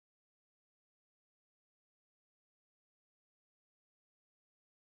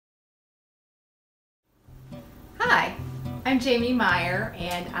I'm Jaymie Meyer,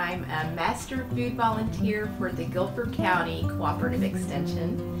 and I'm a Master Food Volunteer for the Guilford County Cooperative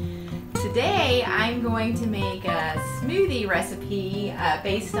Extension. Today I'm going to make a smoothie recipe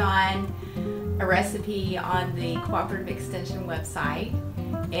based on a recipe on the Cooperative Extension website.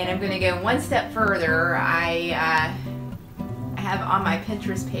 And I'm going to go one step further. I have on my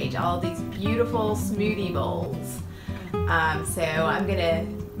Pinterest page all these beautiful smoothie bowls. So I'm going to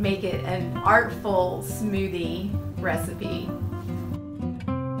make it an artful smoothie recipe.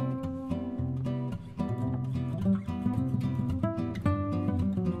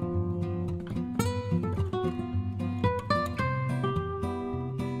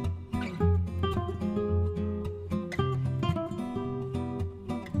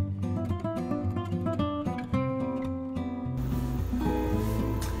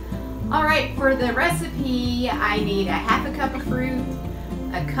 Alright, for the recipe I need a half a cup of fruit,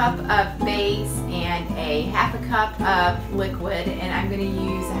 a cup of base, and a half a cup of liquid, and I'm going to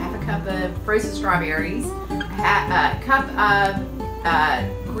use a half a cup of frozen strawberries, a cup of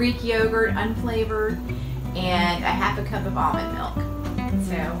Greek yogurt unflavored, and a half a cup of almond milk.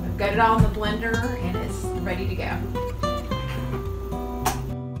 So I've got it all in the blender and it's ready to go.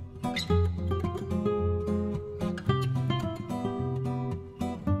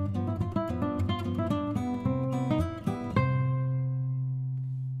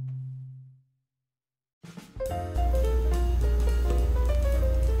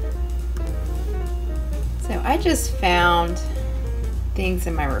 So I just found things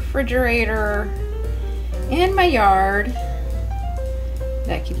in my refrigerator and my yard that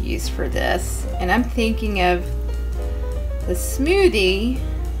I could use for this, and I'm thinking of the smoothie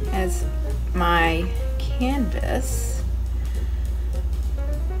as my canvas,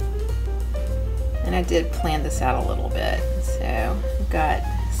 and I did plan this out a little bit. So I've got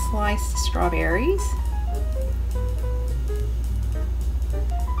sliced strawberries,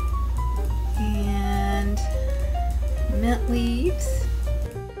 mint leaves,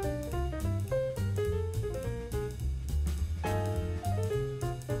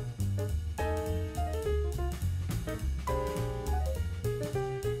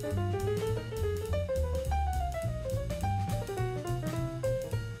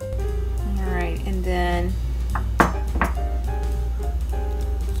 alright, and then I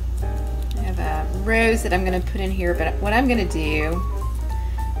have a rose that I'm going to put in here, but what I'm going to do,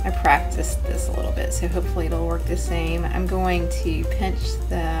 I practiced this a little bit, so hopefully it'll work the same. I'm going to pinch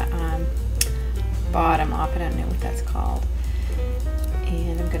the bottom off. I don't know what that's called.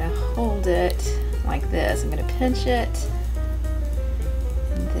 And I'm going to hold it like this. I'm going to pinch it,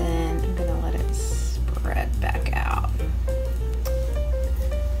 and then I'm going to let it spread back out.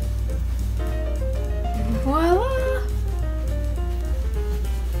 And voila!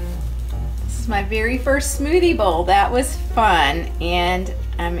 This is my very first smoothie bowl. That was fun, and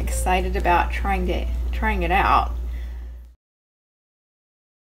I'm excited about trying it out.